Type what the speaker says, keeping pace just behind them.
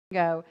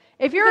bingo.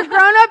 If you're a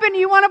grown-up and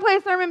you want to play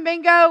sermon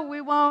bingo,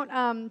 we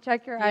won't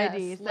check your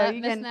ID. So let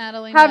you Miss can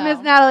Natalie have know.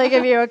 Miss Natalie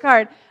give you a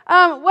card.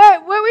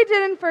 What we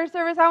did in first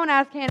service, I want to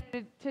ask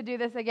Hannah to do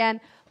this again.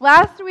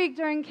 Last week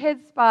during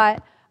Kids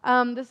Spot,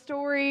 the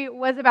story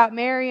was about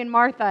Mary and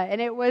Martha,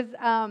 and it was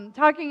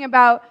talking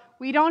about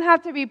we don't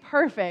have to be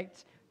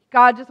perfect.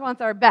 God just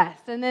wants our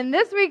best. And then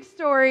this week's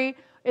story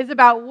is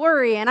about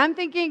worry, and I'm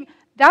thinking,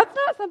 that's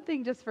not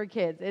something just for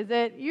kids, is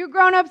it? You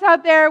grown-ups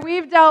out there,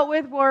 we've dealt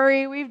with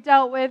worry. We've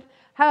dealt with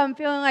feeling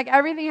like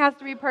everything has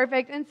to be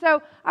perfect. And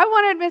so I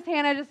wanted Miss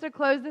Hannah just to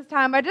close this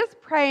time by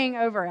just praying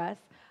over us.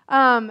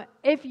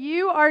 If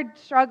you are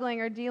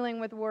struggling or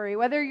dealing with worry,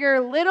 whether you're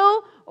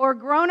little or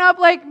grown-up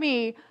like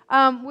me,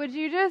 would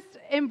you just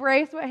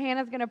embrace what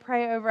Hannah's going to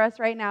pray over us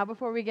right now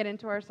before we get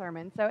into our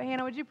sermon? So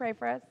Hannah, would you pray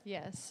for us?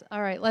 Yes.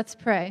 All right, let's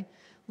pray.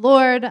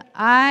 Lord,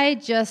 I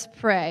just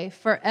pray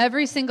for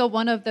every single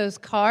one of those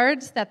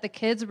cards that the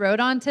kids wrote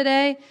on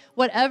today.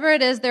 Whatever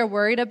it is they're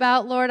worried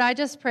about, Lord, I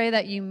just pray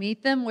that you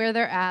meet them where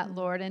they're at,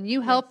 Lord, and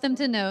you help them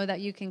to know that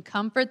you can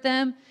comfort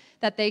them,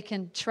 that they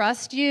can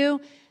trust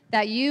you,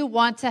 that you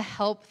want to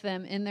help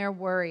them in their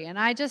worry. And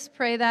I just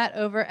pray that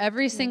over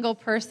every single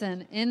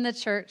person in the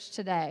church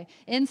today.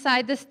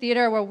 Inside this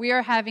theater where we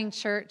are having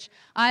church,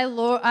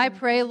 I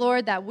pray,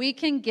 Lord, that we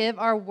can give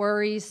our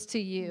worries to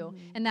you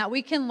and that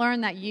we can learn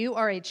that you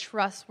are a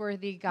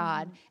trustworthy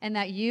God and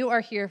that you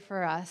are here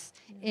for us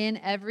in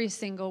every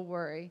single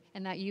worry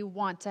and that you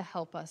want to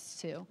help us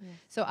too.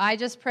 So I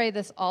just pray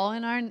this all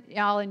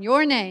in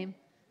your name.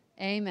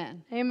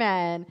 Amen.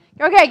 Amen.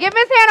 Okay, give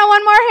Miss Hannah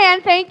one more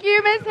hand. Thank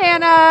you, Miss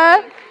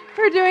Hannah,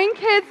 for doing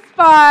Kids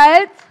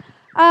Spot.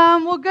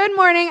 Well, good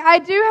morning. I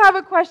do have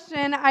a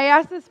question. I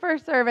asked this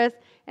first service,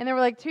 and there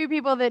were like 2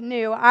 people that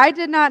knew. I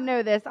did not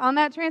know this. On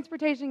that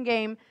transportation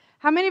game,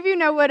 how many of you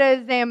know what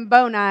a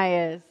Zamboni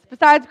is?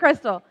 Besides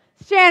Crystal.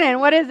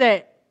 Shannon, what is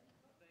it?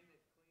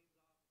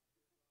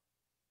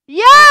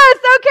 Yes,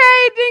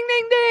 okay, ding,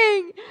 ding,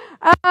 ding.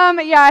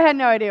 Yeah, I had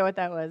no idea what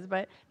that was,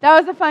 but that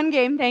was a fun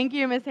game. Thank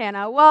you, Miss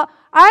Hannah. Well,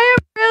 I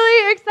am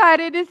really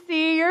excited to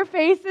see your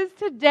faces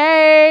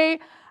today.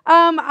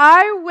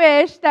 I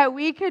wish that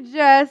we could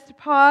just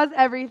pause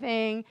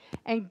everything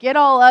and get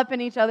all up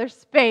in each other's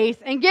space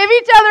and give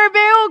each other a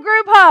big old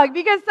group hug,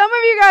 because some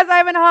of you guys I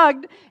haven't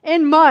hugged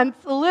in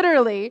months,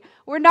 literally.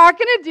 We're not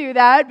going to do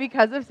that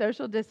because of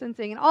social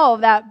distancing and all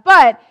of that,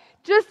 but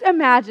just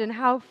imagine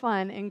how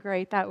fun and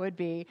great that would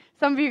be.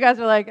 Some of you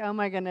guys are like, oh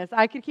my goodness,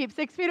 I could keep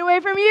 6 feet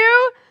away from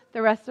you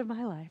the rest of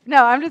my life.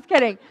 No, I'm just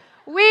kidding.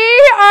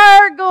 We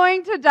are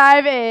going to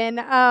dive in.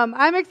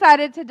 I'm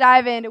excited to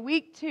dive into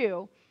week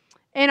 2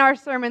 in our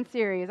sermon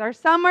series, our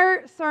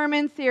summer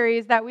sermon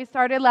series that we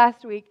started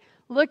last week,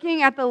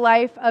 looking at the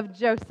life of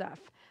Joseph.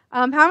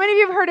 How many of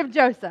you have heard of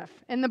Joseph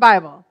in the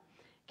Bible?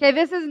 Okay,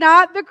 this is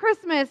not the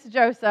Christmas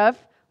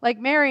Joseph, like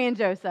Mary and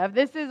Joseph.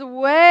 This is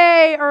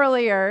way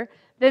earlier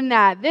than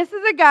that. This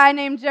is a guy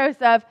named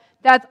Joseph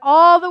that's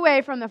all the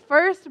way from the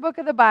first book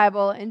of the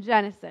Bible in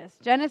Genesis.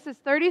 Genesis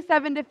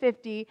 37 to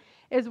 50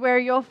 is where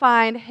you'll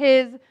find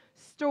his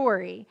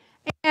story.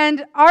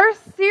 And our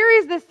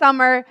series this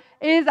summer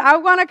is, I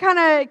want to kind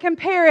of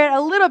compare it a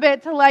little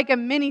bit to like a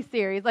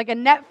mini-series, like a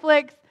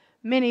Netflix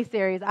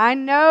mini-series. I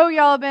know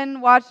y'all have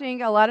been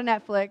watching a lot of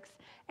Netflix.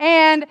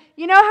 And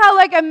you know how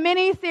like a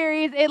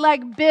mini-series, it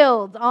like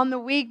builds on the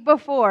week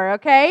before,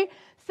 okay?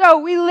 So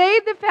we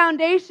laid the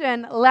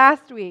foundation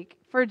last week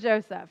for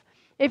Joseph.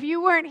 If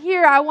you weren't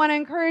here, I want to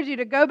encourage you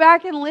to go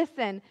back and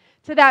listen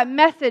to that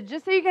message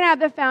just so you can have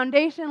the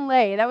foundation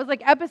laid. That was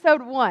like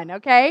episode 1,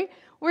 okay?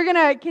 We're going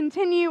to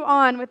continue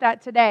on with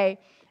that today.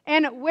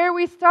 And where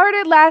we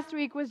started last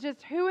week was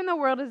just, who in the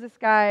world is this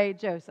guy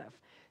Joseph?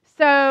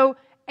 So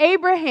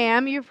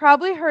Abraham, you've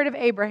probably heard of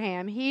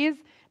Abraham. He's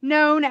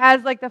known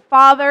as like the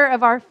father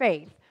of our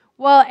faith.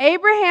 Well,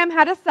 Abraham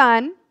had a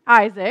son,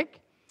 Isaac.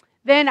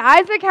 Then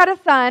Isaac had a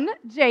son,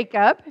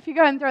 Jacob. If you go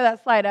ahead and throw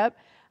that slide up.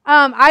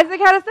 Isaac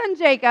had a son,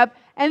 Jacob.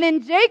 And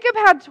then Jacob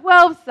had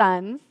 12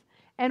 sons,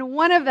 and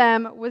one of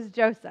them was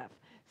Joseph.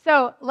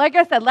 So, like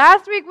I said,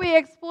 last week we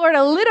explored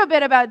a little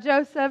bit about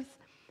Joseph's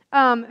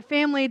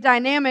family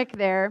dynamic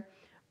there.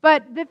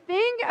 But the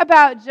thing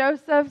about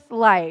Joseph's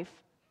life,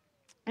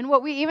 and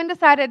what we even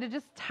decided to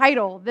just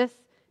title this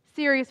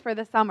series for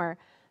the summer,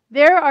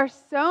 there are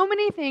so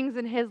many things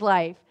in his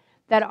life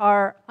that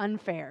are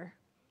unfair.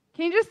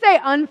 Can you just say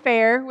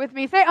unfair with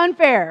me? Say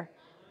unfair.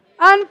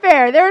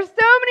 Unfair. There are so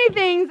many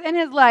things in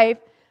his life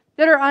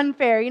that are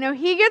unfair. You know,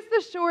 he gets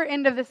the short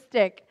end of the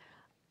stick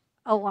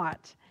a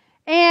lot.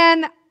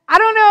 And I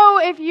don't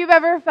know if you've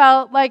ever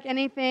felt like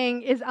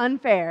anything is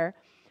unfair,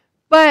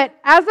 but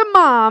as a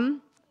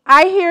mom,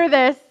 I hear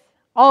this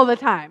all the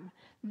time.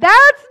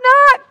 That's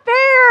not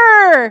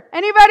fair.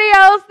 Anybody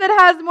else that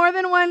has more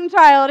than one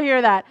child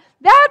hear that?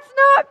 That's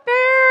not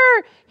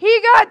fair.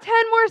 He got 10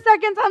 more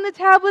seconds on the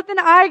tablet than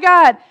I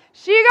got.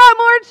 She got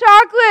more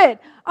chocolate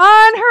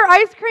on her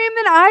ice cream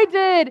than I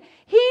did.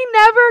 He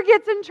never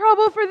gets in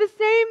trouble for the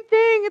same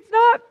thing. It's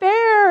not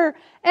fair.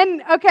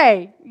 And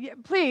okay,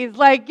 please,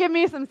 like, give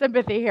me some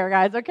sympathy here,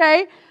 guys,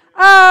 okay?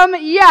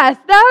 Yes,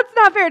 that's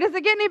not fair. Does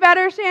it get any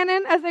better,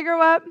 Shannon, as they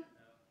grow up?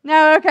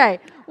 No, okay.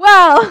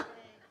 Well,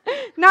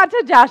 not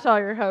to dash all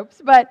your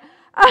hopes, but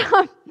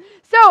so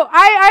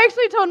I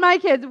actually told my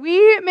kids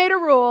we made a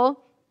rule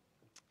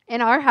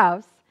in our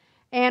house,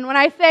 and when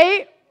I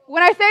say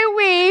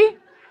we,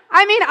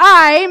 I mean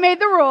I made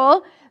the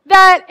rule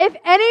that if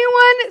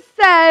anyone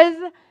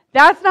says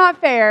that's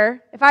not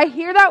fair, if I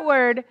hear that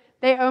word,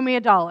 they owe me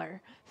 $1.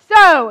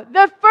 So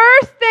the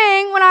first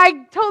thing when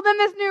I told them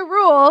this new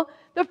rule,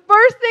 the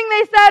first thing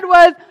they said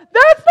was,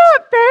 "That's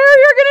not fair.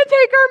 You're going to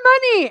take our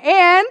money."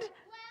 And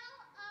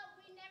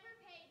we never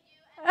paid you.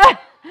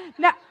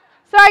 no,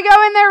 so I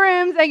go in their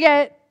rooms, I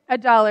get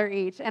 $1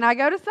 each, and I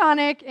go to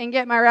Sonic and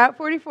get my Route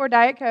 44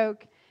 Diet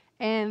Coke,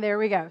 and there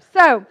we go.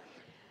 So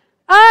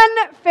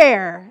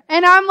unfair.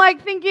 And I'm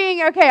like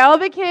thinking, okay, all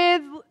the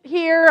kids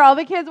here, all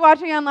the kids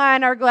watching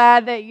online are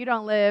glad that you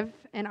don't live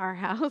in our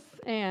house,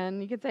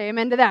 and you can say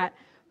amen to that.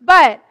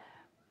 But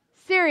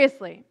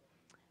seriously,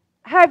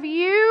 have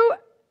you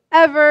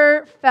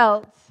ever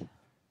felt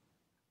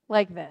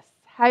like this?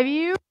 Have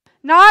you,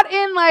 not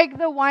in like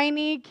the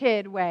whiny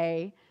kid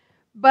way,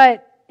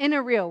 but in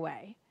a real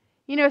way?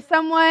 You know,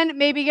 someone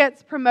maybe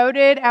gets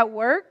promoted at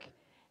work,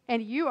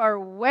 and you are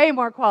way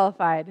more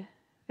qualified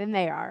than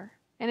they are.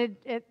 And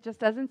it just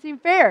doesn't seem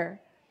fair.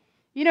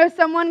 You know,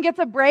 someone gets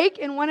a break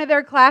in one of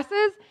their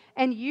classes,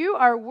 and you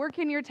are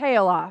working your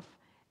tail off,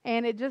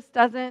 and it just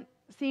doesn't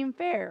seem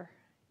fair.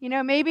 You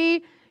know,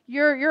 maybe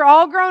you're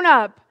all grown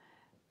up,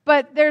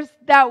 but there's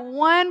that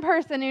one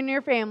person in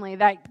your family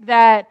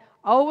that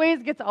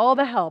always gets all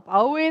the help,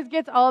 always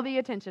gets all the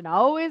attention,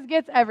 always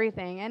gets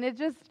everything, and it's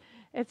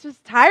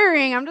just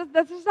tiring.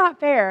 That's just not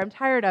fair. I'm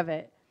tired of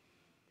it.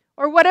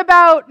 Or what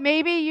about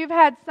maybe you've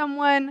had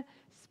someone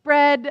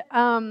spread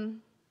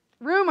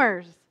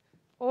rumors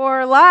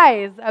or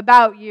lies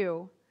about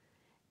you,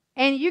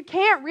 and you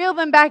can't reel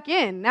them back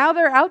in. Now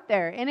they're out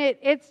there, and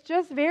it's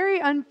just very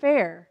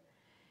unfair.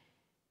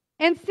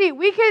 And see,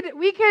 we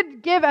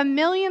could give a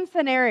million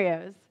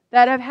scenarios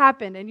that have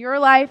happened in your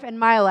life and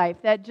my life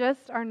that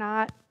just are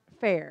not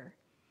fair.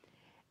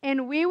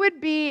 And we would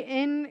be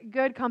in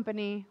good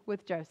company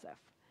with Joseph.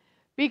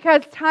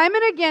 Because time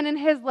and again in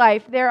his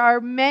life, there are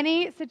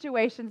many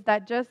situations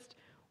that just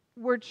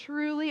were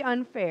truly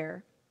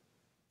unfair.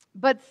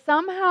 But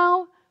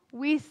somehow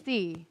we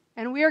see,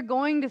 and we are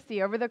going to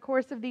see over the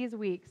course of these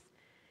weeks,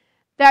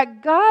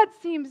 that God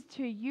seems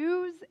to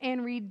use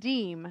and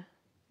redeem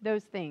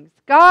those things.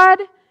 God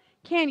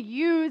can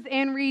use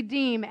and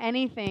redeem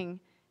anything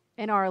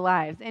in our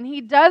lives. And he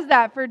does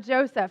that for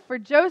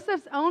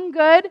Joseph's own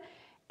good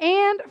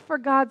and for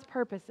God's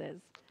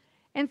purposes.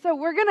 And so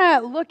we're going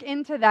to look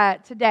into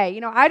that today. You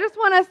know, I just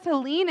want us to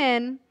lean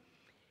in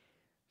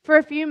for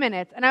a few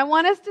minutes, and I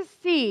want us to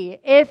see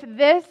if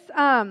this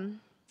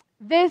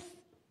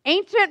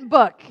ancient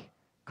book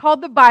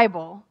called the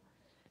Bible,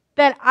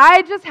 that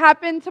I just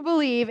happen to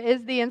believe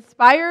is the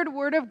inspired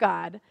Word of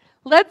God,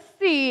 let's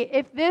see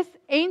if this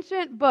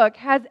ancient book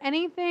has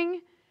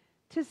anything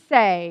to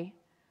say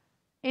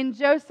in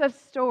Joseph's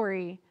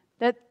story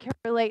that can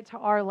relate to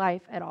our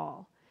life at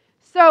all.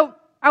 So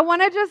I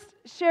want to just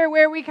share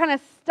where we kind of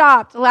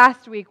stopped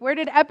last week. Where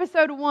did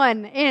episode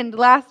 1 end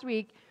last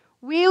week?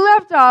 We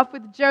left off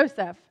with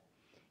Joseph.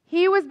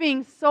 He was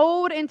being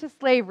sold into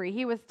slavery.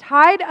 He was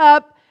tied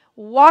up,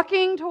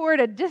 walking toward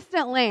a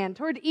distant land,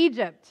 toward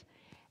Egypt.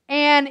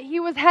 And he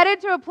was headed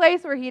to a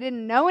place where he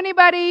didn't know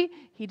anybody.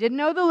 He didn't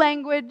know the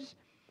language.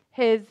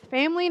 His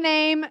family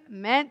name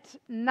meant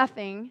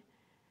nothing.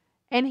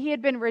 And he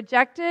had been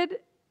rejected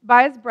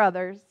by his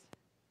brothers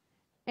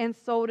and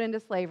sold into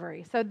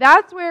slavery. So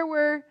that's where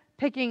we're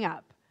picking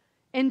up,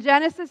 in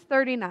Genesis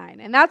 39.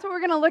 And that's what we're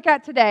going to look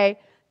at today,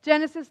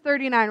 Genesis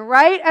 39,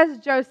 right as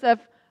Joseph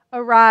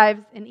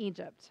arrives in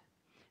Egypt.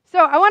 So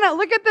I want to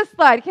look at this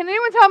slide. Can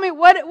anyone tell me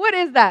what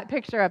is that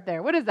picture up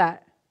there? What is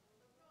that?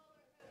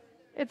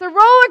 It's a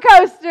roller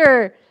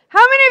coaster.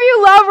 How many of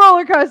you love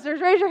roller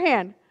coasters? Raise your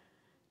hand.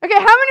 Okay, how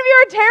many of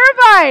you are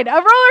terrified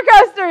of roller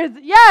coasters?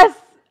 Yes,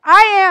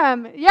 I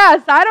am.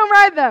 Yes, I don't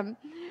ride them.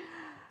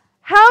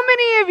 How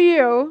many of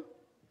you,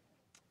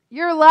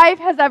 your life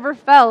has ever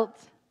felt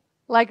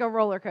like a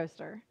roller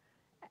coaster?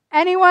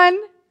 Anyone?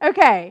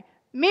 Okay,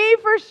 me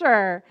for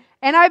sure.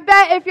 And I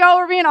bet if y'all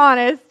were being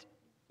honest,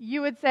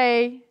 you would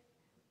say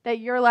that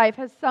your life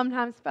has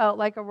sometimes felt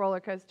like a roller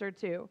coaster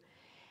too.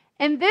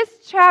 And this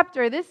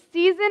chapter, this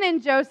season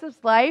in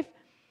Joseph's life,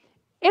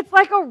 it's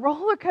like a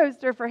roller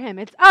coaster for him.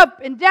 It's up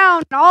and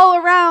down and all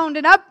around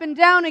and up and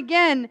down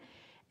again.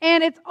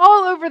 And it's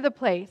all over the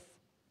place.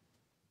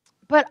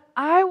 But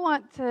I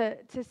want to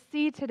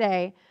see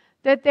today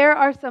that there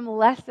are some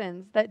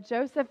lessons that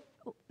Joseph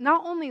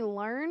not only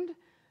learned,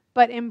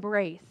 but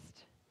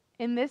embraced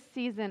in this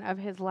season of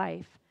his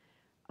life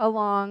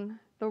along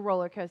the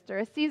roller coaster,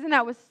 a season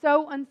that was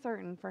so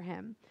uncertain for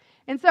him.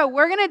 And so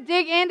we're going to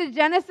dig into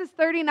Genesis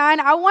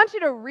 39. I want you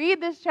to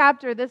read this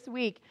chapter this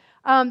week.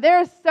 There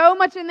is so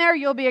much in there.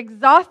 You'll be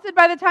exhausted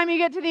by the time you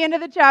get to the end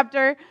of the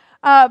chapter.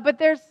 But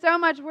there's so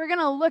much. We're going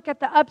to look at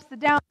the ups, the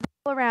downs,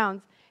 all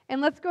arounds. And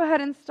let's go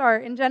ahead and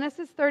start in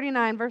Genesis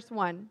 39, verse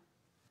 1.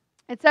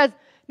 It says,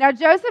 "Now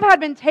Joseph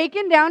had been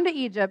taken down to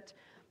Egypt.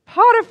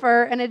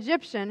 Potiphar, an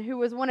Egyptian who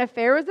was one of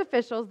Pharaoh's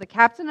officials, the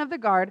captain of the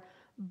guard,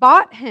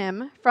 bought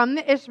him from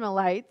the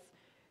Ishmaelites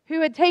who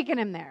had taken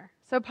him there."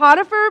 So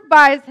Potiphar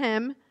buys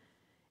him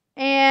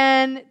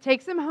and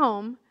takes him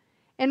home.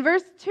 And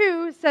verse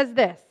 2 says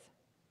this,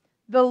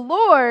 "The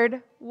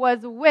Lord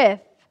was with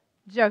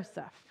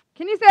Joseph."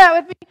 Can you say that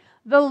with me?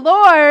 The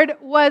Lord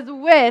was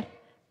with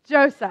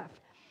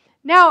Joseph.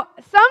 Now,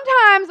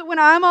 sometimes when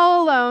I'm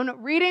all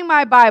alone reading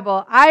my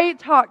Bible, I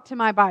talk to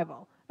my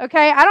Bible.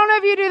 Okay? I don't know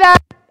if you do that.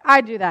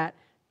 I do that.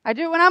 I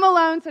do it when I'm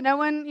alone so no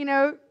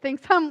one,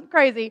 thinks I'm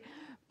crazy.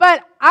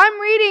 But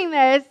I'm reading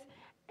this,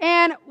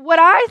 and what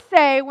I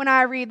say when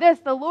I read this,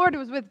 the Lord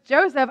was with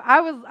Joseph,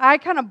 I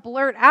kind of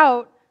blurt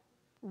out,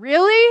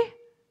 "Really?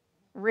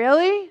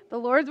 Really? The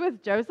Lord's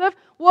with Joseph?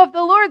 Well, if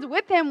the Lord's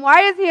with him,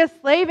 why is he a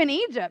slave in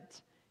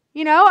Egypt?"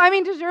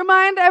 Does your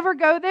mind ever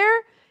go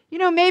there?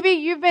 Maybe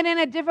you've been in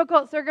a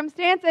difficult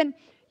circumstance and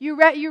you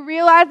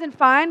realize and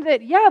find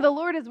that, yeah, the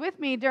Lord is with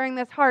me during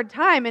this hard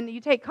time, and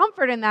you take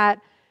comfort in that.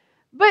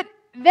 But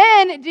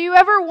then, do you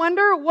ever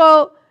wonder,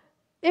 well,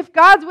 if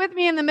God's with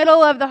me in the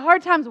middle of the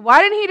hard times,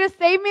 why didn't he just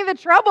save me the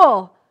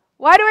trouble?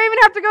 Why do I even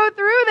have to go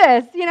through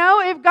this?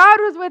 If God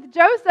was with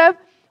Joseph,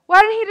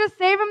 why didn't he just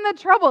save him the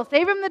trouble,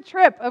 save him the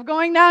trip of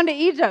going down to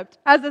Egypt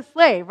as a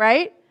slave,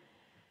 right?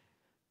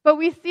 But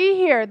we see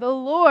here, the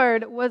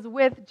Lord was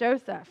with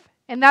Joseph.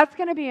 And that's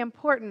going to be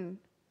important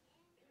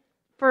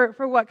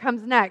for what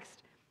comes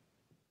next.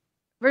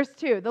 Verse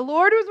 2, "The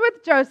Lord was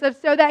with Joseph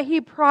so that he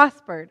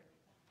prospered,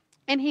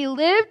 and he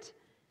lived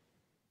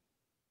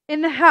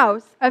in the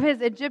house of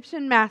his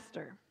Egyptian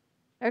master."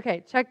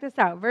 Okay, check this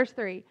out. Verse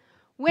 3,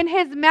 "When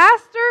his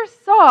master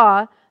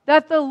saw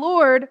that the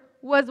Lord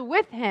was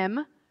with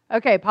him."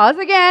 Okay, pause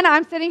again.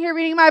 I'm sitting here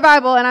reading my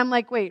Bible, and I'm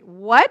like, wait,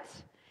 what?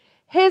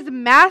 His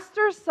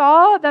master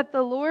saw that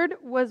the Lord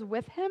was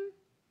with him?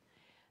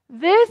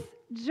 This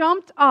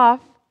jumped off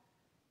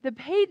the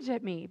page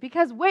at me,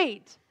 because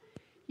wait,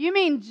 you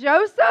mean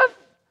Joseph,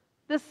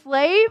 the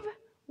slave,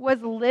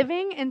 was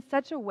living in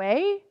such a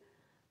way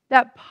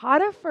that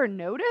Potiphar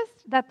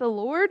noticed that the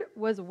Lord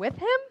was with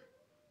him?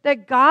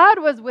 That God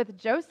was with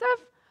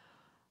Joseph?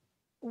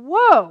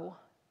 Whoa!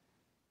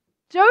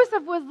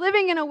 Joseph was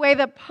living in a way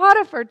that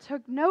Potiphar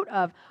took note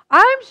of.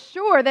 I'm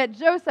sure that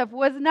Joseph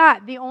was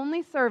not the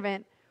only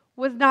servant,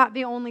 was not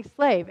the only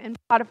slave in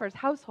Potiphar's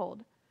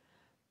household.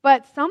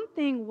 But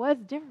something was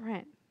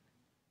different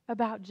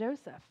about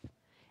Joseph.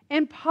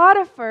 And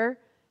Potiphar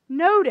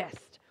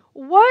noticed.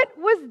 What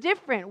was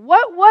different?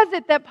 What was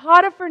it that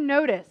Potiphar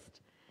noticed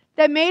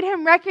that made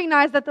him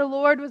recognize that the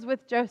Lord was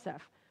with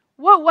Joseph?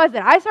 What was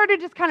it? I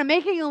started just kind of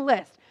making a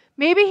list.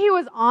 Maybe he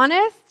was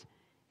honest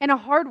and a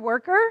hard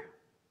worker.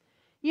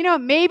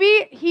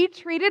 Maybe he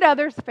treated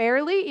others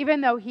fairly,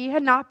 even though he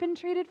had not been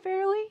treated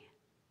fairly.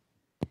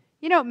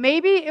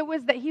 Maybe it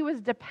was that he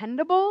was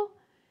dependable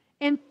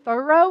and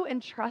thorough and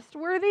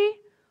trustworthy.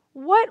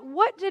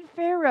 What did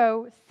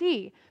Pharaoh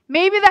see?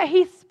 Maybe that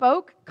he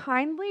spoke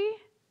kindly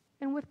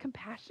and with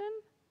compassion.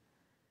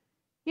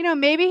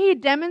 Maybe he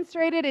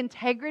demonstrated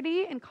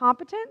integrity and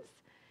competence.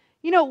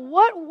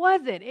 What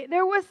was it?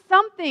 There was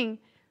something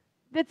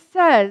that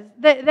says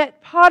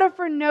that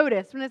Potiphar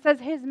noticed when it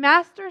says his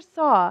master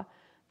saw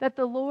that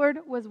the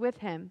Lord was with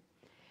him.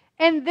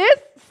 And this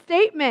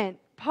statement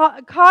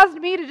caused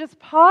me to just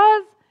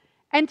pause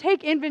and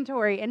take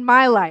inventory in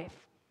my life.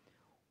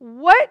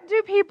 What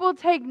do people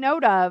take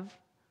note of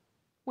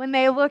when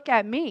they look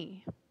at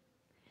me?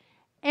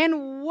 And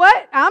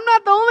I'm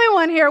not the only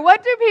one here.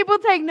 What do people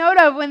take note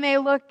of when they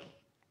look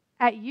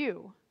at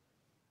you?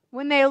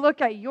 When they look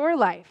at your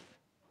life?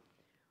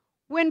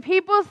 When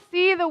people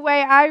see the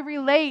way I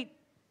relate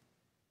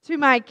to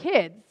my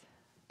kids,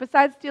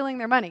 besides stealing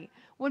their money,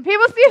 when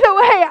people see the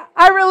way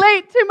I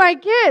relate to my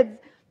kids,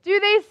 do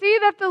they see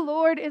that the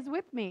Lord is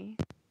with me?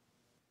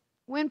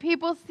 When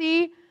people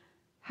see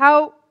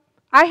how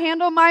I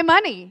handle my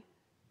money,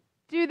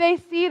 do they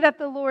see that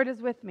the Lord is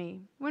with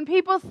me? When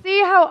people see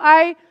how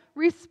I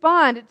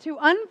respond to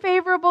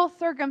unfavorable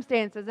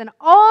circumstances and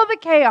all the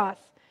chaos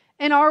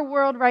in our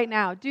world right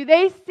now, do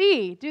they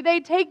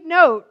take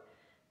note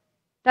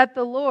that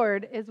the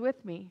Lord is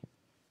with me?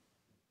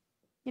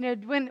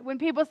 When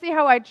people see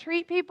how I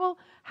treat people,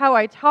 how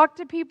I talk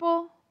to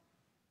people,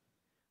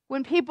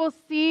 when people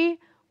see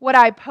what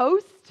I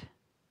post,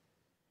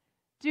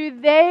 do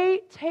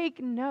they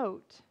take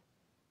note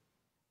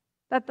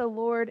that the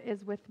Lord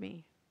is with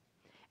me?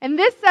 And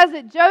this says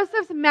that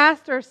Joseph's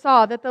master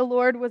saw that the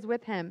Lord was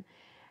with him.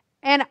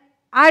 And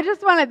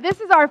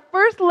this is our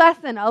first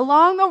lesson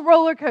along the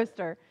roller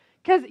coaster.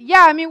 Because,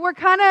 we're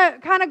kind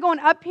of going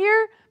up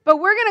here, but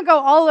we're going to go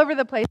all over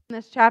the place in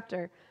this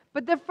chapter.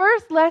 But the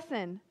first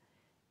lesson,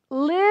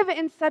 live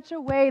in such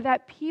a way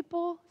that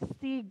people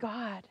see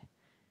God.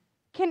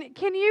 Can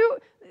you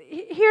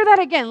hear that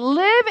again?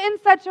 Live in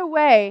such a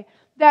way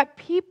that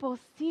people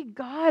see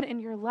God in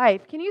your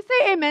life. Can you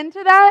say amen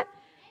to that?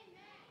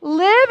 Amen.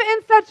 Live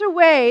in such a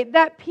way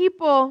that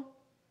people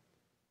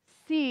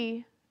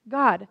see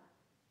God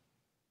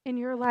in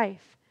your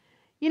life.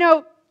 You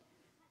know,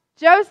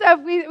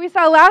 Joseph, we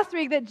saw last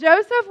week that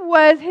Joseph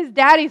was his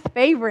daddy's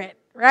favorite,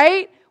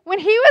 right? When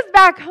he was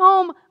back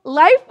home,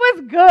 life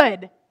was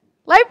good.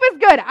 Life was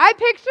good. I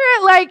picture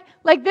it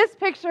like this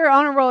picture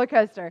on a roller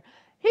coaster.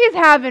 He's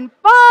having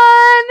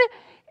fun.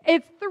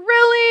 It's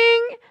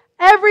thrilling.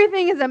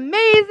 Everything is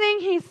amazing.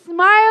 He's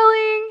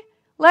smiling.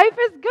 Life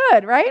is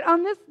good, right?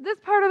 On this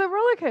part of the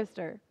roller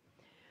coaster.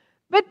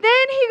 But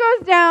then he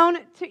goes down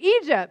to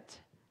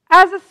Egypt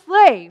as a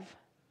slave.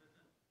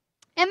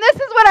 And this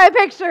is what I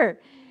picture.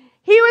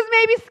 He was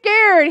maybe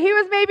scared. He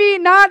was maybe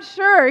not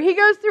sure. He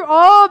goes through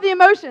all the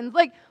emotions.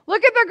 Like,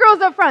 look at the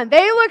girls up front.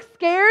 They look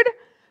scared,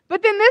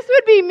 but then this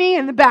would be me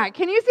in the back.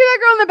 Can you see that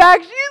girl in the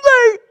back? She's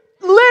like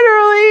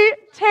literally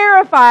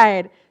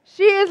terrified.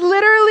 She is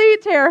literally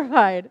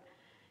terrified.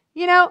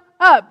 You know,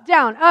 up,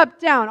 down,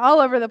 all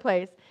over the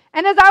place.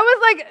 And as I was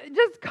like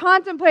just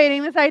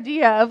contemplating this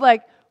idea of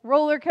like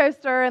roller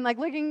coaster and like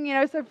looking, you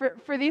know, so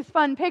for these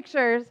fun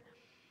pictures,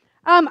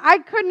 I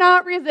could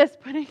not resist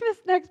putting this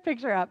next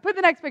picture up. Put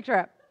the next picture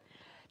up.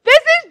 This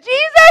is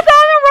Jesus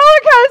on the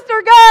roller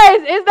coaster,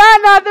 guys. Is that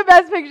not the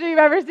best picture you've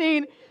ever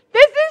seen?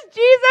 This is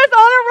Jesus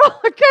on a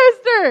roller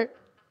coaster.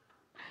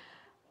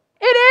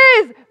 It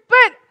is.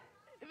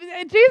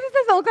 But Jesus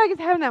doesn't look like he's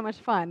having that much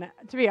fun,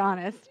 to be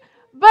honest.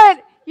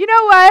 But you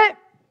know what?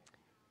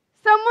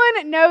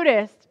 Someone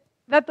noticed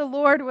that the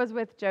Lord was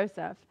with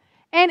Joseph.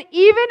 And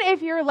even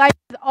if your life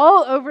is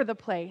all over the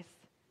place,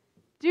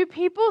 do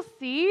people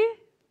see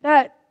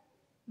that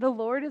the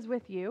Lord is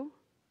with you?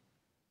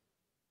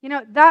 You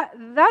know,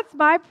 that's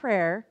my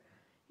prayer.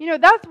 You know,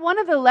 that's one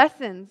of the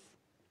lessons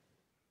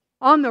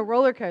on the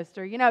roller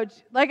coaster. You know,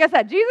 like I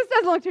said, Jesus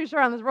doesn't look too sure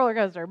on this roller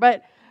coaster,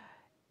 but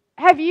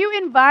have you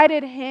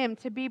invited him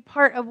to be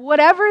part of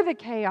whatever the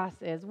chaos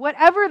is,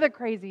 whatever the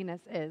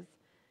craziness is,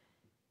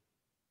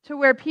 to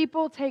where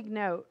people take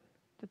note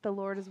that the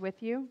Lord is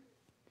with you?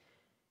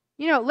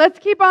 You know, let's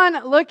keep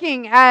on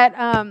looking at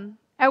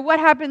what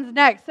happens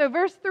next. So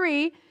verse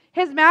 3,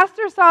 his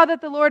master saw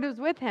that the Lord was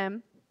with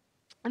him,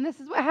 and this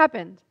is what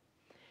happened.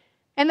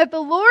 And that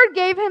the Lord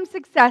gave him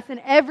success in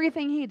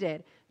everything he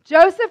did.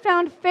 Joseph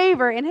found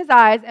favor in his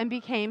eyes and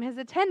became his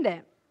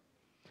attendant.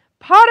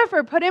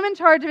 Potiphar put him in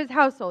charge of his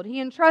household. He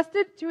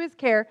entrusted to his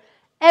care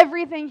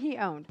everything he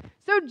owned.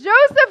 So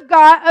Joseph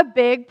got a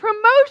big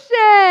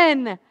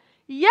promotion.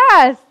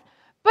 Yes,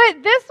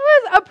 but this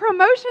was a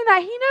promotion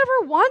that he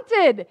never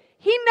wanted.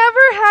 He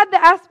never had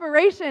the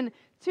aspiration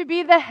to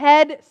be the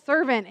head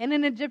servant in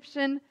an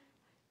Egyptian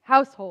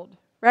household,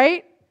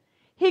 right?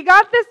 He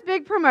got this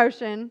big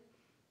promotion.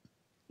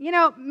 You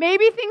know,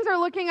 maybe things are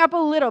looking up a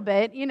little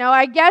bit. You know,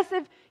 I guess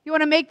if you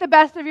want to make the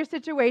best of your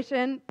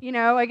situation, you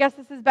know, I guess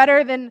this is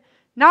better than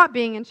not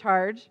being in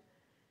charge.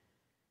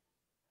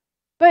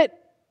 But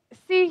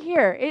see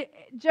here,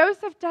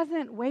 Joseph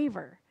doesn't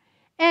waver.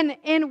 And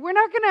we're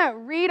not going to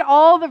read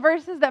all the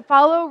verses that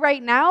follow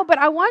right now, but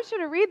I want you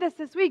to read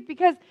this week,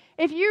 because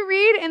if you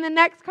read in the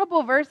next couple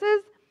of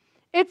verses,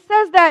 it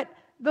says that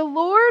the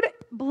Lord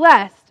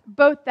blessed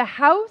both the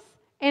house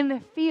and the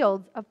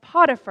fields of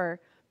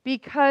Potiphar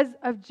because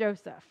of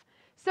Joseph.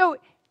 So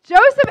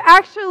Joseph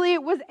actually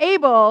was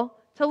able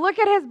to look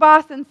at his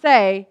boss and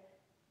say,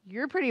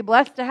 "You're pretty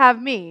blessed to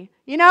have me."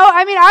 You know,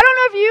 I mean, I don't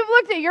know if you've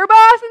looked at your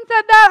boss and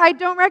said that. I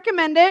don't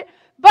recommend it.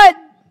 But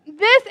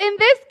in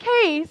this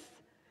case,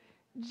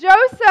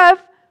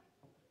 Joseph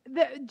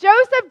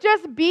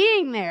just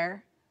being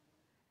there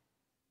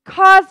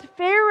caused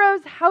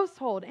Pharaoh's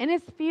household and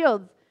his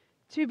fields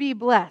to be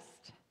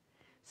blessed.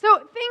 So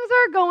things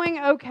are going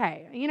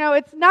okay. You know,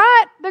 it's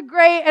not as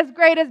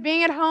great as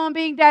being at home,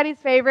 being daddy's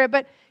favorite,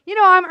 but, you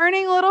know, I'm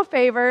earning a little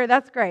favor.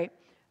 That's great.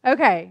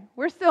 Okay,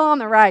 we're still on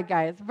the ride,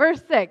 guys.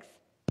 Verse 6.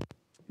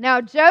 Now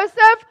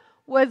Joseph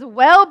was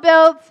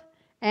well-built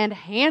and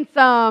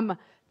handsome.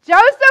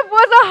 Joseph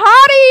was a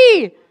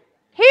hottie.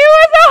 He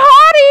was a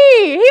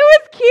hottie. He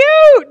was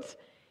cute.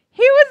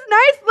 He was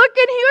nice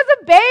looking. He was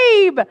a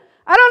babe.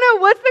 I don't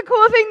know what's the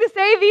cool thing to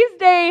say these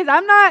days.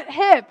 I'm not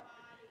hip.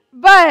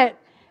 But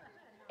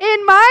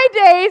in my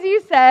days,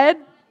 you said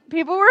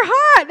people were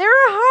hot. They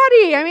were a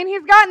hottie. I mean,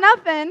 he's got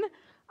nothing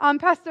on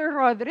Pastor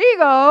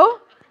Rodrigo,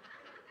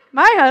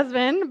 my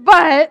husband,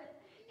 but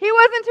he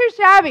wasn't too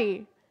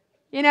shabby,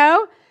 you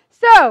know?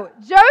 So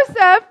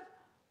Joseph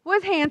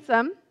was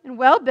handsome and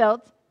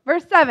well-built.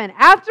 Verse 7,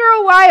 after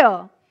a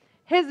while,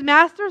 his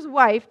master's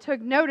wife took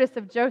notice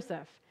of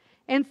Joseph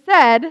and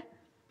said,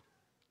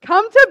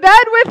 "Come to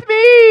bed with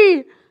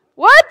me."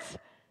 What?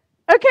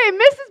 Okay,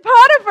 Mrs.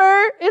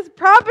 Potiphar is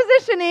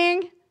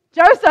propositioning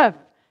Joseph.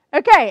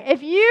 Okay,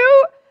 if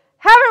you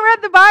haven't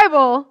read the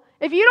Bible,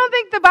 if you don't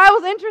think the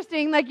Bible's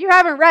interesting, like you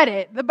haven't read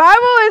it, the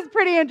Bible is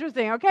pretty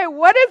interesting. Okay,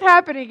 what is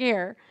happening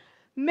here?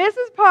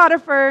 Mrs.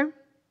 Potiphar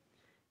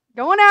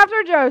going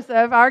after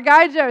Joseph, our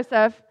guy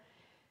Joseph.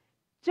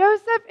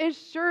 Joseph is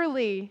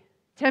surely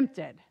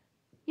tempted.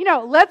 You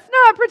know, let's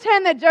not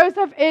pretend that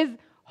Joseph is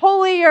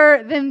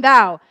holier than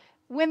thou.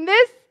 When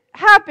this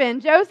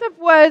happened, Joseph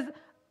was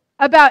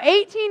about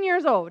 18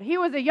 years old. He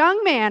was a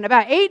young man,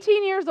 about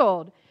 18 years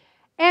old.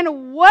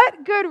 And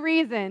what good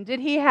reason did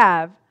he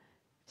have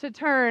to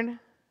turn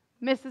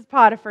Mrs.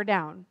 Potiphar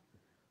down?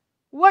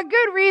 What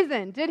good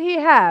reason did he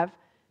have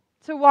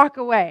to walk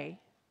away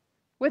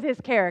with his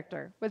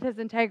character, with his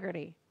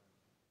integrity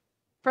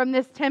from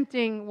this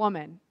tempting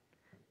woman?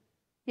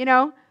 You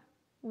know,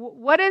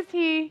 what does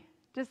he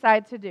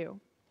decide to do?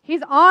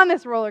 He's on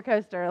this roller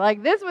coaster.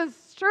 Like, this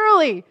was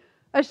surely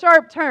a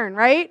sharp turn,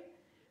 right?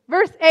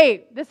 Verse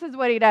 8, this is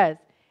what he does.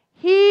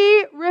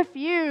 He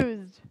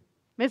refused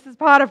Mrs.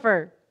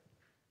 Potiphar.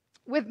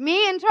 With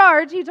me in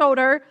charge, he told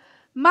her,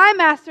 my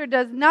master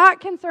does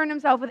not concern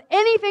himself with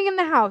anything in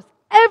the house.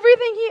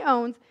 Everything he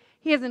owns,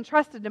 he has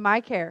entrusted to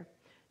my care.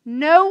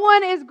 No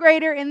one is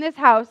greater in this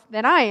house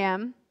than I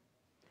am.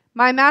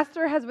 My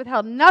master has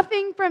withheld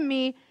nothing from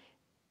me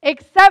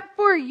except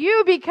for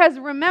you, because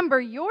remember,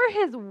 you're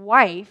his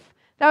wife.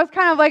 That was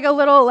kind of like a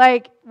little,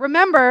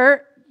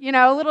 remember,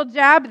 a little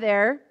jab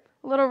there,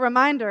 a little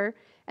reminder.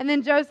 And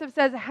then Joseph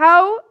says,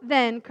 how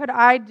then could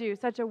I do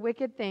such a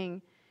wicked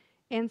thing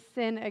and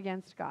sin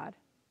against God?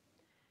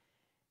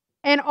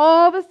 And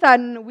all of a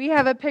sudden, we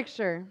have a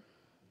picture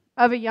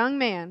of a young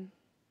man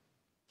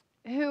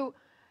who,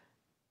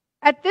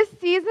 at this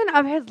season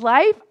of his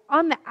life,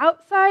 on the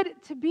outside,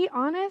 to be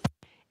honest,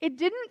 it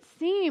didn't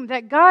seem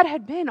that God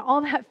had been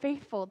all that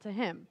faithful to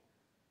him.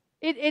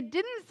 It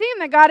didn't seem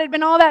that God had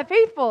been all that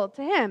faithful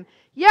to him.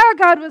 Yeah,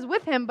 God was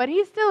with him, but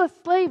he's still a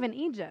slave in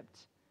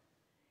Egypt.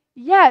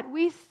 Yet,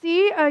 we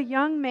see a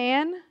young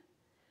man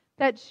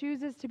that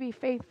chooses to be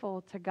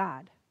faithful to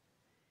God.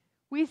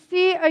 We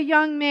see a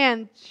young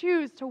man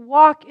choose to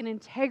walk in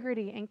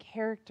integrity and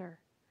character.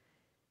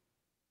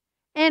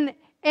 And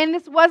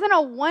this wasn't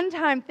a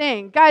one-time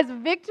thing. Guys,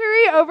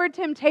 victory over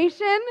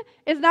temptation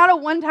is not a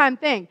one-time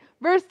thing.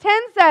 Verse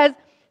 10 says,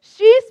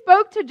 she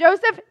spoke to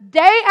Joseph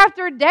day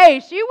after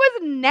day. She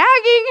was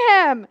nagging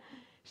him.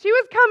 She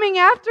was coming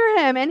after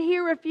him, and he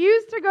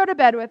refused to go to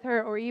bed with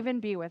her or even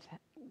be with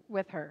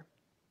her.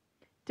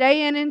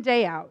 Day in and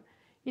day out.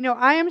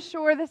 I am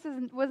sure this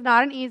was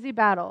not an easy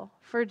battle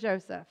for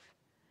Joseph.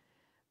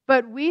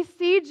 But we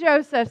see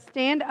Joseph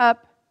stand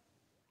up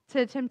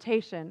to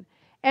temptation.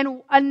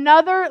 And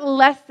another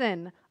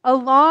lesson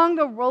along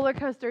the roller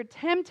coaster,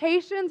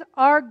 temptations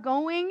are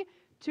going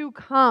to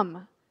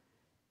come.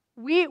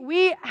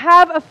 We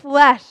have a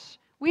flesh.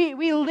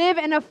 We live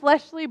in a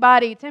fleshly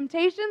body.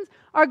 Temptations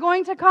are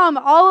going to come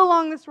all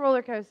along this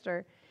roller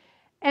coaster.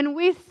 And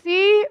we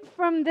see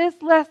from this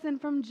lesson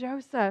from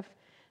Joseph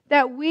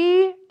that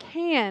we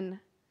can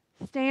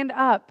stand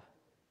up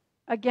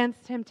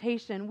against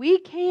temptation. We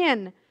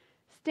can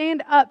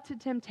stand up to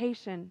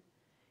temptation.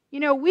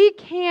 We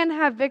can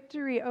have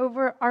victory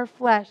over our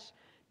flesh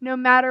no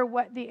matter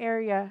what the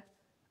area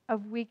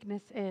of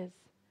weakness is.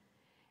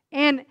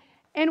 And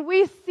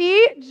we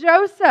see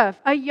Joseph,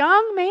 a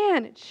young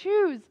man,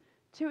 choose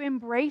to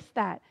embrace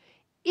that.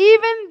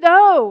 Even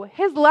though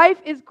his life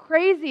is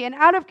crazy and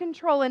out of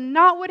control and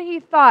not what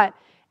he thought,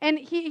 and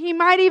he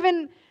might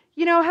even,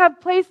 have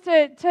place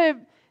to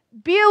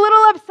be a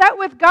little upset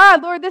with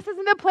God. Lord, this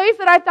isn't the place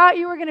that I thought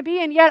you were going to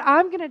be, and yet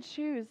I'm going to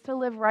choose to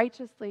live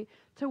righteously,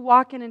 to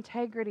walk in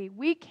integrity.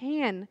 We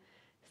can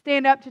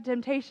stand up to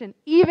temptation,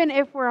 even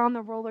if we're on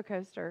the roller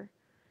coaster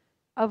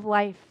of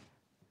life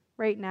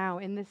right now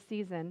in this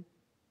season.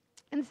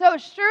 And so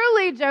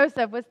surely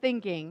Joseph was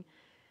thinking,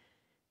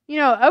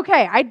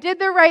 okay, I did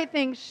the right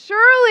thing.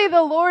 Surely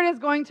the Lord is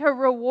going to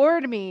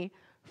reward me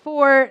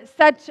for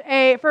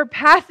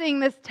passing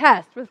this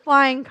test with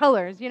flying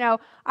colors.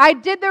 I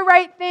did the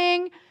right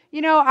thing.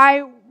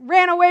 I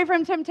ran away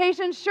from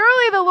temptation.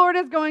 Surely the Lord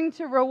is going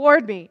to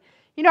reward me.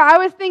 I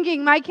was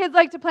thinking my kids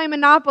like to play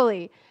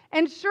Monopoly,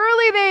 and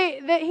surely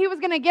he was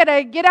going to get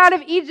a get out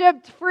of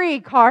Egypt free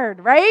card,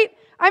 right?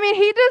 I mean,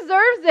 he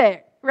deserves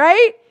it,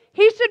 right?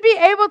 He should be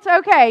able to,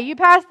 okay, you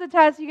passed the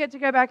test, you get to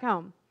go back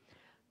home.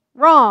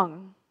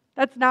 Wrong.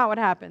 That's not what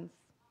happens.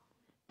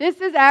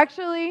 This is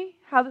actually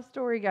how the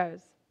story goes.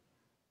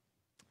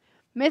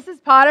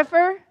 Mrs.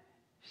 Potiphar,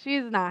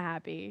 she's not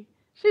happy.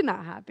 She's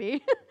not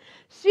happy.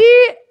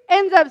 She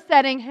ends up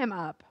setting him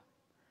up.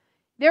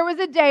 There was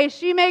a day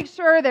she makes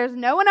sure there's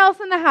no one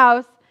else in the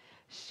house.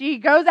 She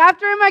goes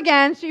after him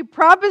again. She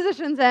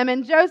propositions him,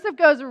 and Joseph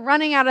goes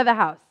running out of the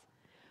house.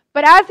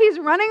 But as he's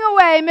running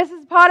away,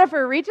 Mrs.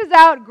 Potiphar reaches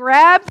out,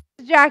 grabs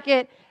his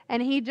jacket,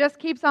 and he just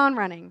keeps on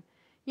running.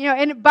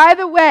 And by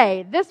the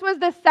way, this was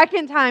the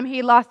second time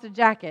he lost a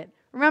jacket.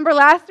 Remember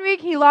last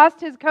week he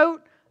lost his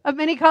coat of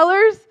many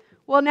colors?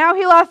 Well, now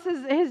he lost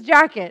his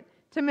jacket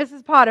to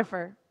Mrs.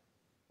 Potiphar.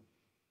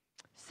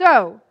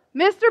 So,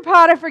 Mr.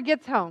 Potiphar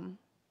gets home,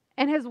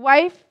 and his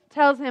wife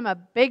tells him a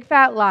big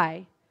fat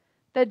lie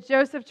that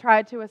Joseph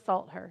tried to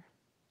assault her.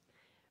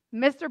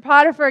 Mr.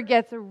 Potiphar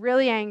gets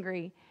really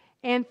angry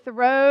and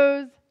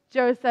throws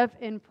Joseph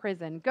in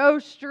prison. Go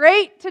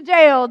straight to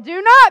jail.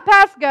 Do not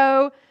pass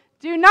go.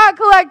 Do not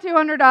collect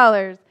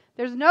 $200.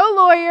 There's no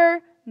lawyer,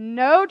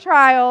 no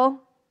trial,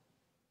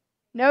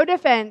 no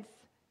defense.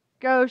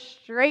 Go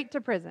straight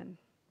to prison.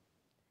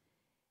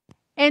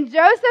 And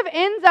Joseph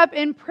ends up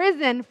in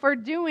prison for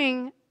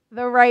doing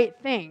the right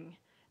thing.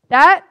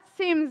 That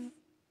seems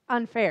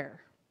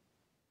unfair.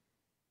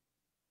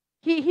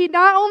 He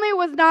not only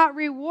was not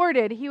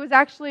rewarded, he was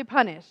actually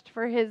punished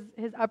for his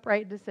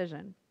upright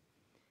decision.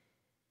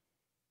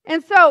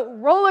 And so,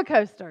 roller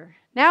coaster.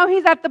 Now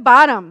he's at the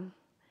bottom.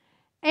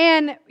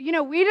 And,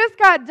 we just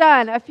got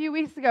done a few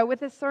weeks ago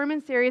with a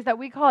sermon series that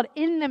we called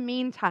In the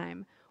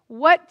Meantime.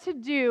 What to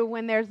do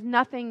when there's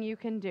nothing you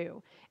can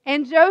do.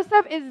 And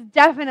Joseph is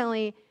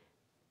definitely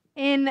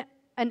in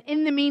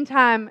the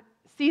meantime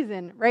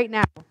season right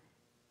now.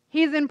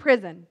 He's in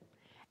prison.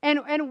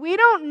 And we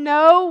don't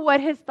know what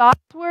his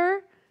thoughts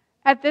were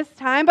at this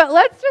time, but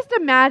let's just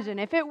imagine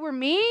if it were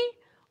me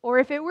or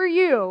if it were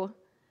you,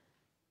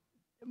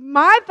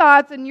 my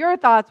thoughts and your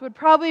thoughts would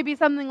probably be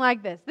something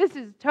like this. This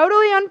is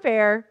totally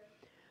unfair.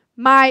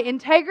 My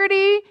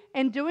integrity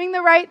and doing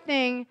the right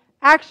thing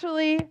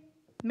actually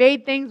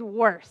made things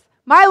worse.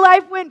 My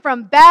life went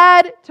from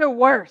bad to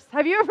worse.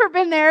 Have you ever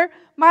been there?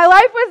 My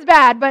life was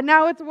bad, but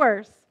now it's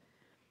worse.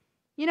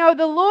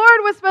 The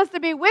Lord was supposed to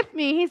be with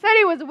me. He said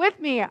he was with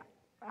me.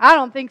 I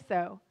don't think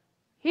so.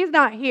 He's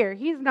not here.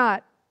 He's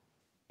not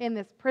in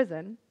this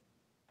prison.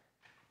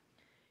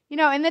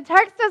 And the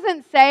text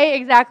doesn't say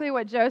exactly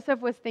what Joseph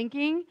was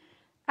thinking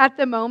at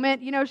the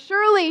moment.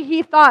 Surely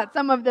he thought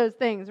some of those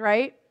things,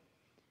 right?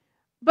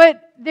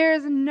 But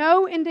there's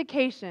no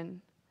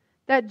indication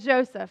that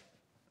Joseph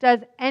does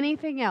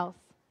anything else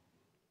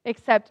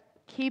except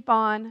keep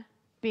on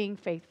being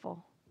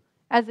faithful.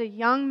 As a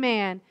young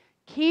man,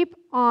 keep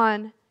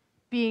on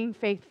being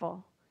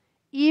faithful,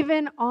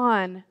 even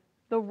on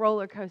the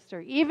roller coaster,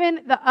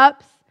 even the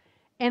ups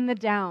and the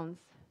downs.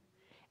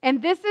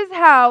 And this is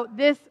how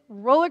this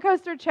roller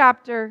coaster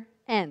chapter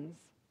ends.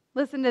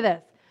 Listen to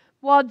this.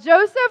 While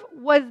Joseph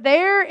was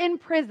there in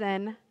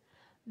prison,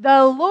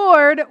 the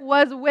Lord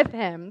was with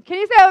him. Can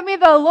you say it with me?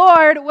 The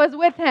Lord was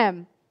with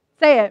him.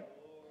 Say it.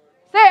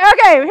 Say it.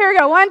 Okay, here we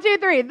go. 1, 2,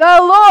 3. The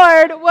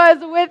Lord was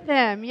with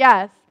him.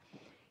 Yes.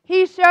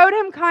 He showed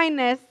him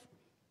kindness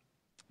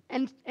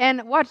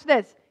and watch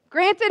this,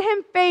 granted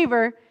him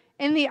favor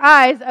in the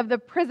eyes of the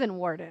prison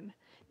warden.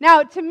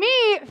 Now, to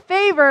me,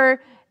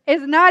 favor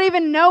is not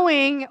even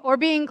knowing or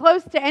being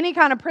close to any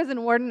kind of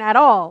prison warden at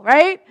all,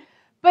 right?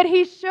 But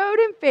he showed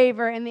him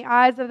favor in the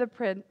eyes of the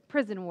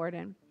prison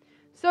warden.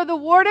 So the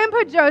warden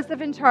put Joseph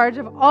in charge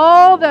of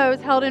all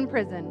those held in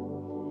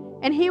prison,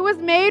 and he was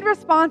made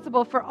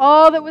responsible for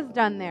all that was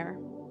done there.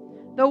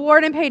 The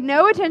warden paid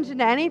no attention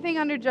to anything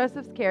under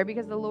Joseph's care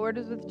because the Lord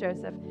was with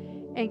Joseph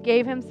and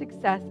gave him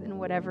success in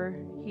whatever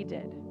he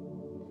did.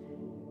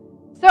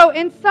 So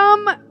in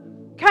some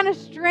kind of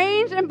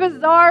strange and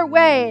bizarre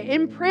way,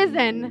 in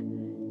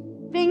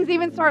prison, things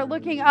even start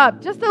looking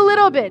up just a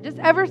little bit, just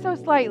ever so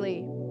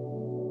slightly.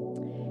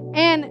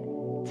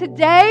 And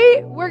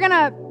today, we're going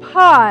to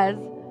pause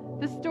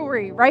the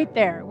story right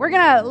there. We're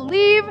going to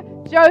leave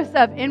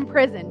Joseph in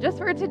prison just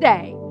for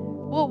today.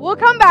 We'll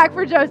come back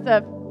for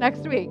Joseph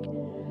next week.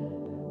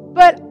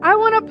 But I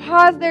want to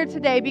pause there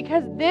today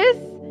because this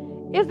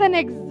is an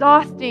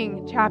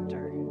exhausting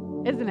chapter,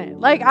 isn't it?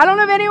 Like, I don't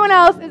know if anyone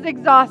else is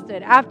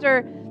exhausted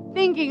after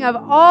thinking of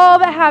all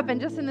that happened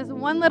just in this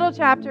one little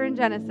chapter in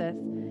Genesis.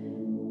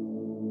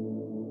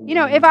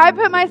 If I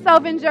put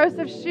myself in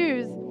Joseph's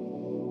shoes,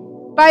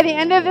 by the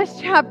end of this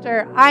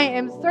chapter, I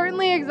am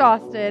certainly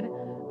exhausted.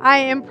 I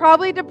am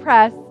probably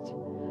depressed.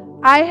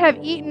 I have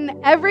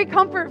eaten every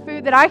comfort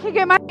food that I could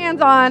get my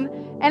hands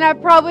on, and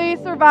I've probably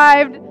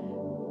survived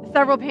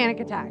several panic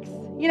attacks.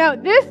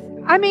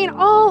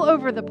 All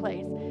over the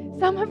place.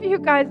 Some of you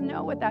guys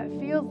know what that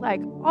feels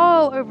like,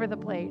 all over the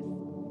place.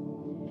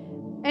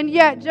 And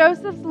yet,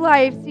 Joseph's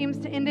life seems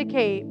to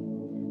indicate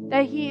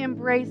that he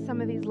embraced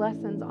some of these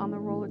lessons on the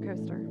roller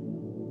coaster.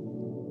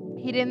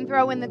 He didn't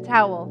throw in the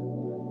towel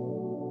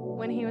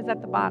when he was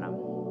at the bottom,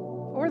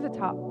 or the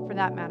top, for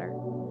that matter.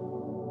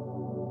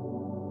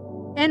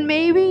 And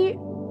maybe,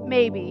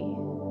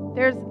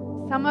 there's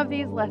some of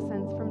these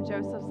lessons from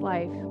Joseph's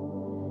life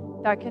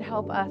that could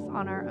help us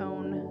on our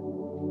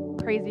own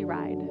crazy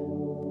ride.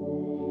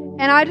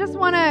 And I just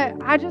want to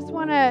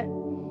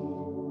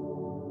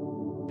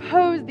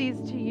pose these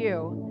to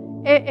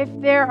you. If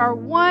there are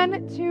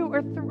 1, 2,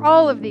 or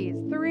all of these,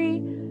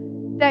 3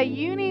 that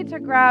you need to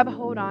grab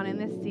hold on in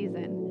this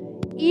season,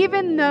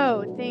 even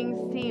though things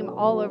seem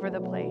all over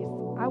the place,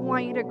 I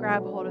want you to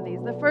grab hold of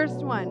these. The first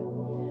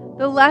one,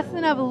 the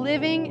lesson of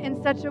living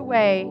in such a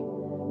way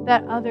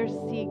that others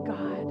see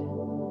God.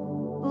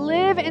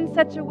 Live in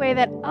such a way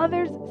that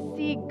others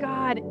see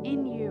God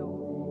in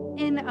you,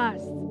 in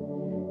us.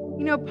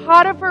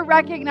 Potiphar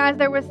recognized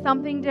there was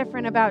something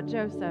different about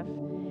Joseph.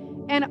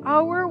 And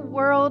our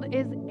world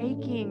is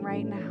aching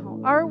right now.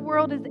 Our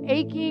world is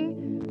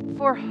aching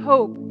for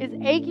hope, is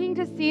aching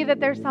to see that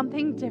there's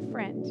something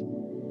different.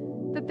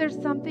 That there's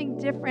something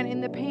different in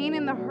the pain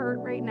and the hurt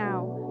right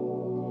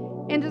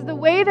now. And does the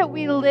way that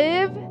we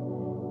live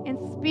and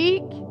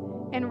speak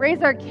and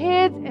raise our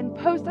kids and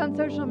post on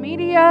social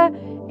media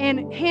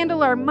and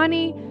handle our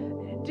money,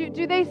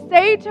 do they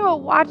say to a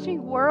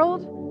watching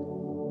world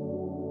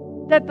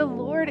that the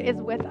Lord is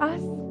with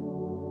us?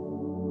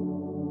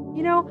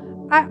 You know,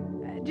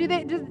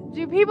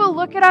 do people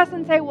look at us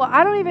and say, well,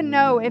 I don't even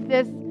know if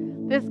this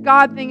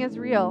God thing is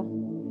real,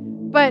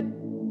 but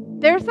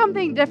there's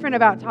something different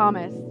about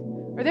Thomas,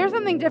 or there's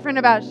something different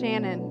about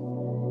Shannon.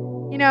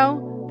 You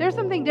know, there's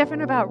something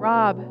different about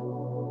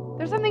Rob.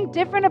 There's something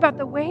different about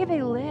the way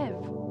they live.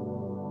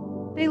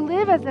 They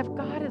live as if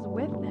God is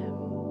with them.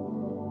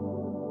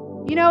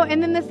 You know,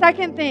 and then the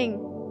second thing,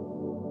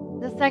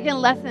 the second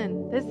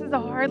lesson, this is a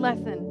hard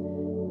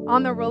lesson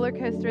on the roller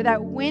coaster,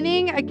 that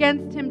winning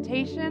against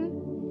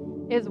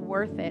temptation is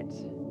worth it.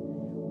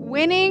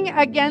 Winning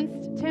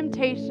against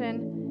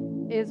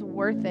temptation is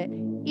worth it,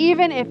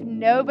 even if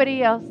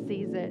nobody else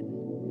sees it.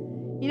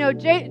 You know,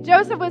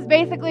 Joseph was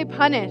basically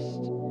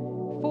punished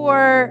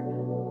for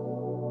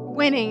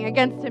winning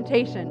against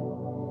temptation.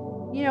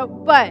 You know,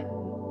 but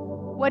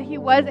what he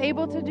was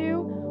able to do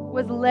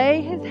was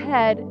lay his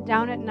head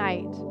down at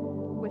night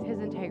with his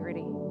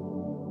integrity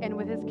and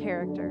with his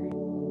character.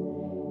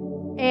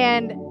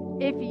 And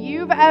if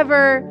you've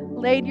ever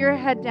laid your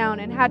head down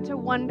and had to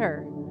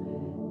wonder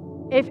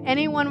if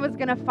anyone was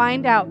going to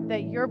find out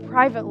that your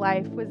private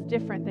life was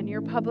different than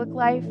your public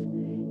life,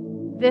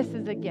 this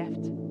is a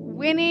gift.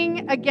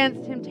 Winning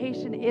against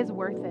temptation is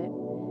worth it.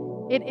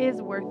 It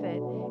is worth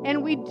it.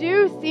 And we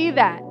do see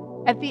that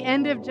at the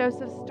end of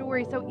Joseph's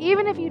story. So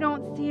even if you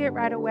don't see it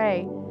right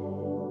away,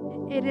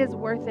 it is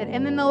worth it.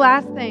 And then the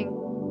last thing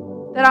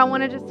that I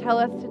want to just tell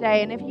us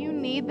today, and if you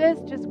need this,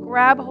 just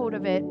grab hold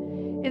of it,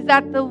 is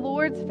that the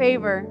Lord's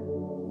favor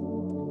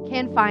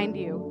can find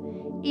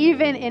you,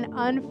 even in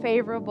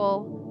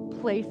unfavorable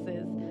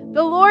places.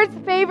 The Lord's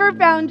favor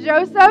found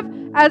Joseph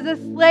as a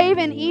slave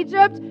in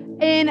Egypt,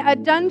 in a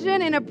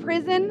dungeon, in a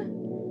prison.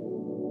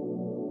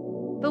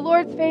 The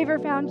Lord's favor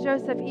found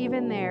Joseph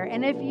even there.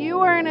 And if you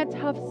are in a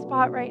tough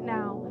spot right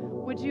now,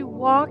 would you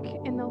walk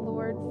in the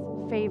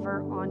Lord's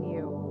favor on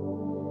you?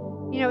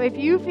 You know, if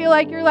you feel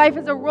like your life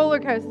is a roller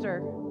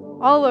coaster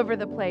all over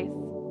the place,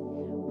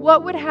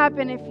 what would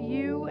happen if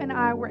you and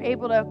I were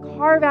able to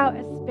carve out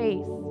a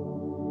space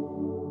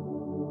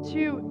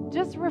to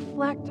just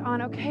reflect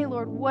on, okay,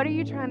 Lord, what are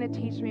you trying to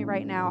teach me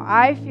right now?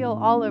 I feel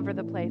all over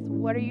the place.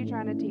 What are you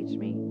trying to teach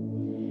me?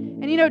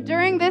 And you know,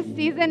 during this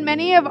season,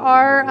 many of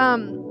our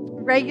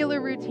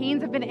regular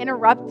routines have been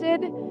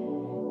interrupted.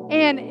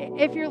 And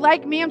if you're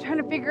like me, I'm trying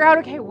to figure out,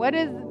 okay, what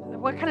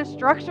kind of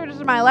structure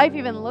does my life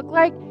even look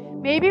like?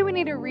 Maybe we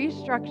need to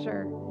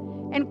restructure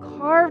and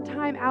carve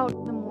time out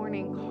in the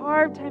morning,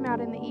 carve time out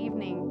in the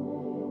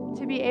evening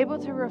to be able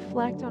to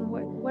reflect on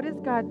what is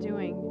God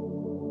doing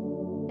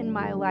in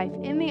my life,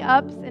 in the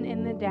ups and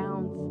in the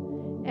downs.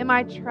 Am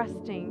I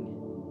trusting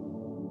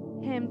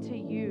Him to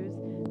use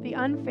the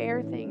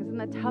unfair things and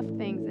the tough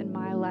things in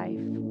my life?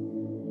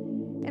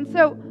 And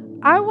so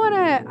I want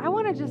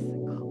to just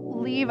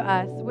leave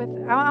us with,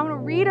 I want to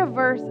read a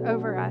verse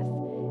over us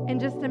in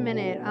just a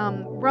minute.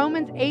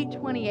 Romans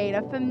 8:28,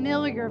 a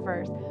familiar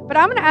verse. But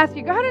I'm going to ask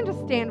you, go ahead and just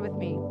stand with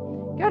me.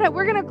 Go ahead,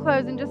 we're going to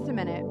close in just a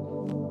minute.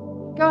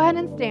 Go ahead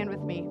and stand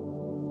with me.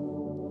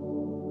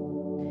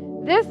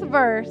 This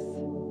verse,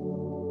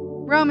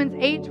 Romans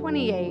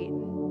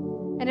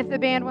 8:28, and if the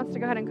band wants to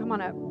go ahead and come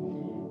on up.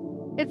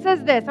 It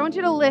says this, I want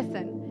you to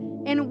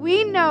listen. And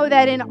we know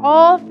that in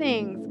all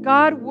things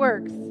God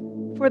works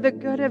for the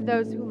good of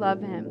those who love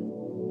Him,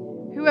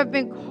 who have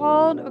been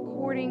called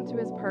according to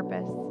His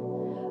purpose.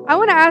 I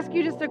want to ask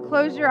you just to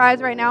close your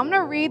eyes right now. I'm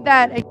going to read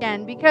that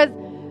again, because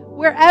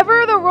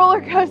wherever the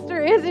roller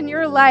coaster is in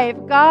your life,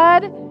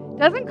 God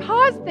doesn't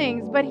cause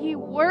things, but He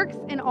works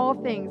in all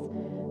things.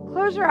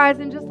 Close your eyes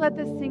and just let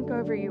this sink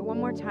over you one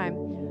more time.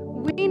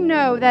 We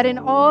know that in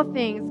all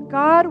things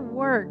God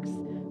works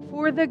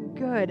for the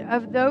good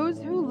of those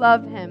who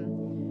love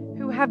Him,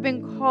 who have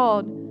been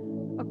called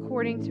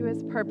according to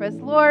His purpose.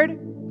 Lord,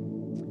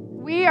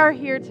 we are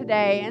here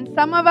today, and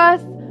some of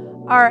us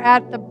are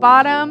at the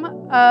bottom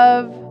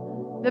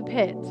of the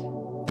pit.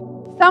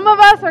 Some of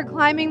us are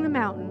climbing the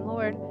mountain,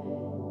 Lord,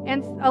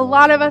 and a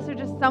lot of us are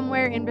just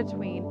somewhere in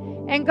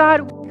between. And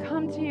God, we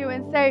come to you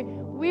and say,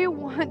 we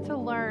want to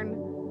learn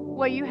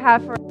what you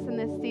have for us in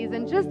this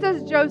season, just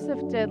as Joseph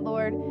did,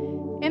 Lord.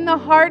 In the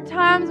hard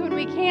times when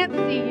we can't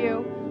see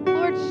you,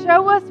 Lord,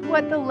 show us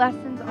what the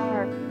lessons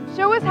are.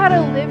 Show us how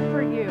to live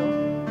for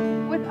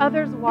you with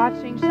others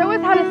watching. Show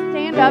us how to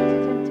stand up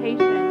to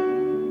temptation.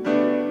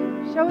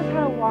 Show us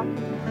how to walk in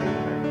your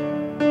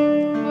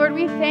favor. Lord,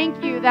 we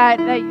thank you that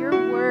your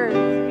word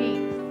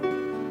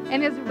speaks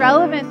and is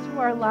relevant to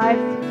our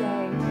lives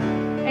today.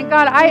 And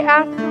God, I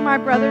ask for my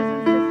brothers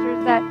and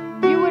sisters that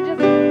you would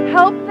just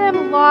help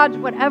them lodge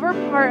whatever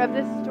part of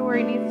this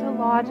story needs to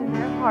lodge in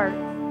their hearts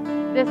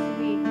this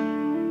week.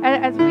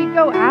 As we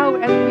go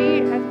out,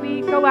 as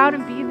we go out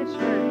and be the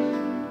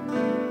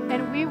church,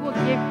 and we will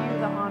give you